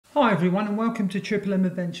Hi everyone and welcome to Triple M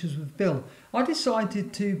Adventures with Bill. I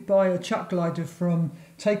decided to buy a chuck glider from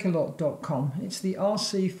takealot.com. It's the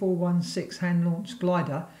RC416 hand launch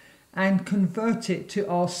glider and convert it to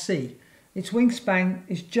RC. Its wingspan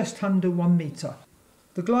is just under 1 metre.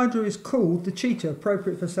 The glider is called the Cheetah,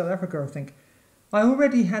 appropriate for South Africa I think. I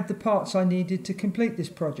already had the parts I needed to complete this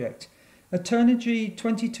project. A Turnigy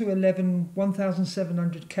 2211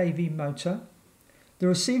 1700 kV motor. The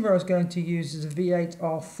receiver I was going to use is a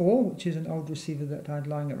V8R4, which is an old receiver that I had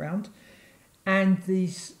lying around. And the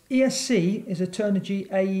ESC is a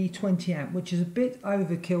Turnigy AE 20 amp, which is a bit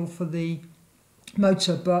overkill for the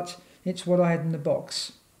motor, but it's what I had in the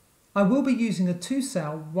box. I will be using a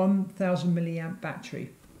 2-cell 1000 milliamp battery.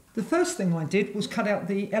 The first thing I did was cut out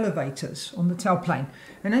the elevators on the tailplane.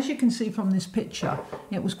 And as you can see from this picture,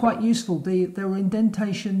 it was quite useful. There were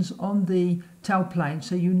indentations on the tailplane,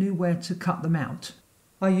 so you knew where to cut them out.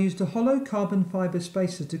 I used a hollow carbon fibre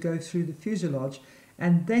spacer to go through the fuselage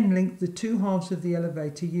and then linked the two halves of the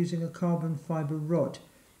elevator using a carbon fibre rod.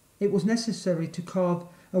 It was necessary to carve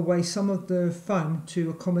away some of the foam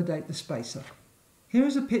to accommodate the spacer. Here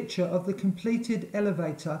is a picture of the completed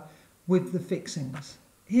elevator with the fixings.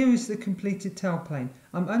 Here is the completed tailplane.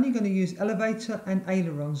 I'm only going to use elevator and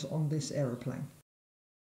ailerons on this aeroplane.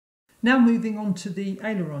 Now moving on to the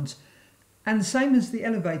ailerons. And same as the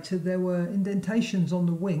elevator, there were indentations on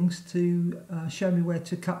the wings to show me where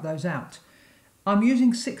to cut those out. I'm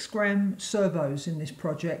using 6-gram servos in this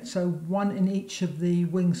project, so one in each of the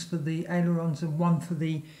wings for the ailerons and one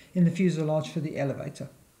in the fuselage for the elevator.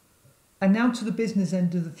 And now to the business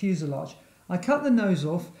end of the fuselage. I cut the nose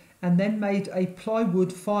off and then made a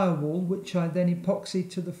plywood firewall, which I then epoxied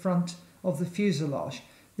to the front of the fuselage.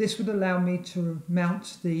 This would allow me to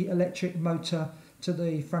mount the electric motor to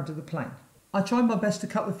the front of the plane. I tried my best to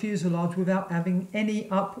cut the fuselage without having any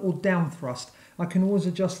up or down thrust. I can always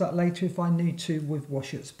adjust that later if I need to with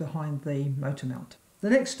washers behind the motor mount. The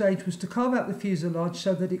next stage was to carve out the fuselage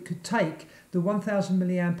so that it could take the 1000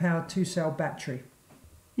 mAh 2-cell battery.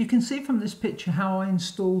 You can see from this picture how I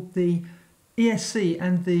installed the ESC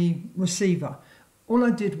and the receiver. All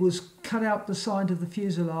I did was cut out the side of the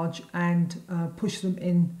fuselage and push them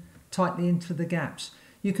in tightly into the gaps.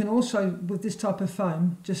 You can also, with this type of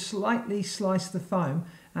foam, just slightly slice the foam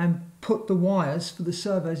and put the wires for the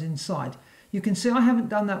servos inside. You can see I haven't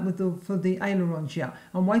done that for the ailerons yet.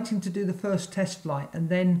 I'm waiting to do the first test flight and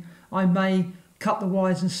then I may cut the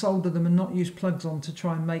wires and solder them and not use plugs on to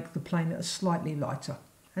try and make the plane slightly lighter.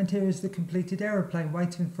 And here is the completed aeroplane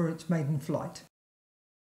waiting for its maiden flight.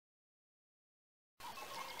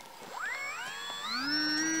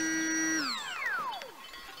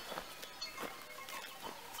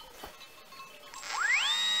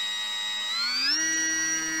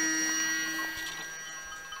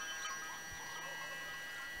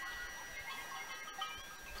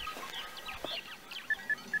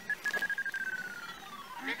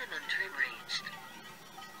 Minimum trim reached.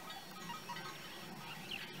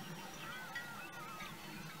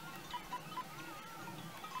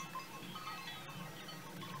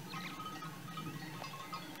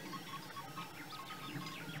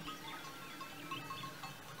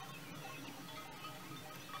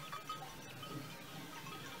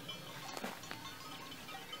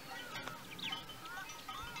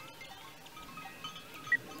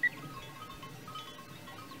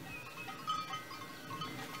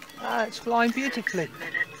 It's flying beautifully.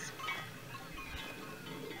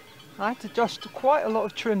 I had to adjust quite a lot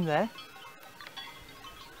of trim there,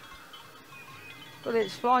 but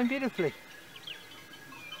it's flying beautifully.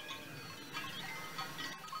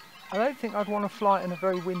 I don't think I'd want to fly it on a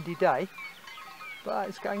very windy day, but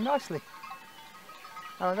it's going nicely.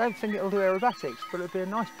 And I don't think it'll do aerobatics, but it'll be a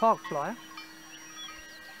nice park flyer.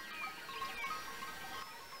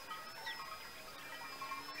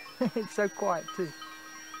 It's so quiet too.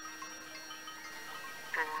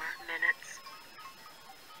 4 minutes.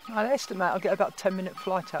 I estimate I'll get about a 10-minute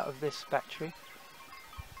flight out of this battery.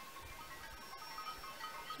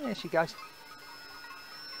 There she goes.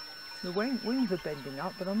 The wings are bending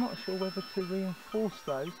up, but I'm not sure whether to reinforce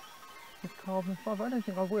those with carbon fibre. I don't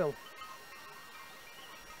think I will.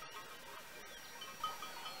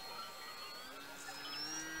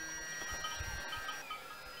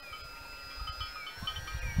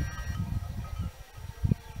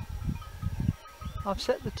 I've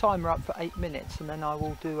set the timer up for 8 minutes and then I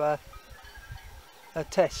will do a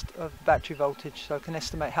test of battery voltage so I can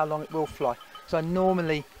estimate how long it will fly. So I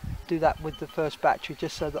normally do that with the first battery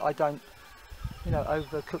just so that I don't,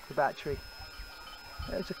 overcook the battery.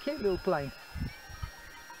 It's a cute little plane,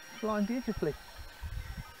 flying beautifully.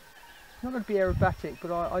 It's not going to be aerobatic,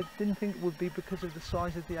 but I didn't think it would be because of the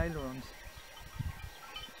size of the ailerons.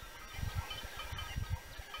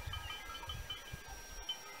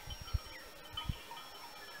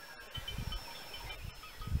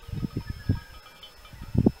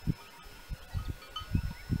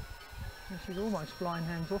 She's almost flying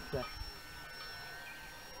hands off there.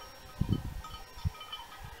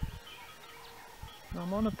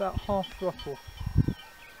 I'm on about half throttle.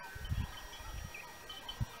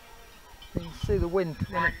 You can see the wind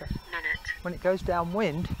when it goes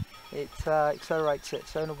downwind, it accelerates it.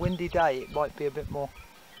 So on a windy day, it might be a bit more,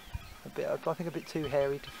 I think a bit too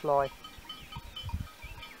hairy to fly.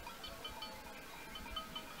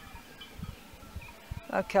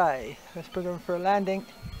 Okay, let's bring her in for a landing.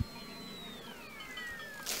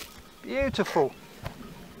 Beautiful.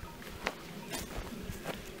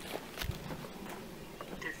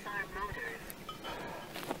 Disarm motors.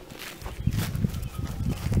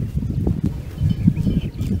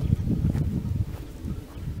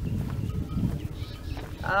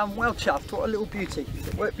 I'm well chuffed. What a little beauty.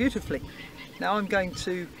 It worked beautifully. Now I'm going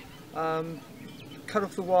to cut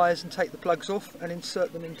off the wires and take the plugs off and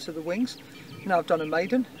insert them into the wings. Now I've done a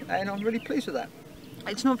maiden and I'm really pleased with that.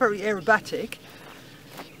 It's not very aerobatic.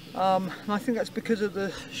 And I think that's because of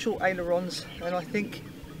the short ailerons, and I think,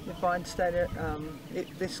 if I understand it,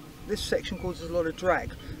 this section causes a lot of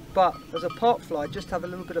drag, but as a park fly, just have a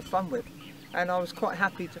little bit of fun with, and I was quite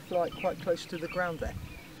happy to fly quite close to the ground there.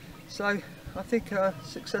 So I think a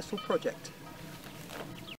successful project.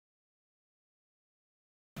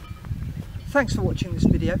 Thanks for watching this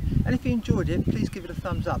video, and if you enjoyed it, please give it a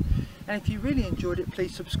thumbs up, and if you really enjoyed it,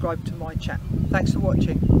 please subscribe to my channel. Thanks for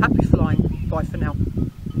watching. Happy flying. Bye for now.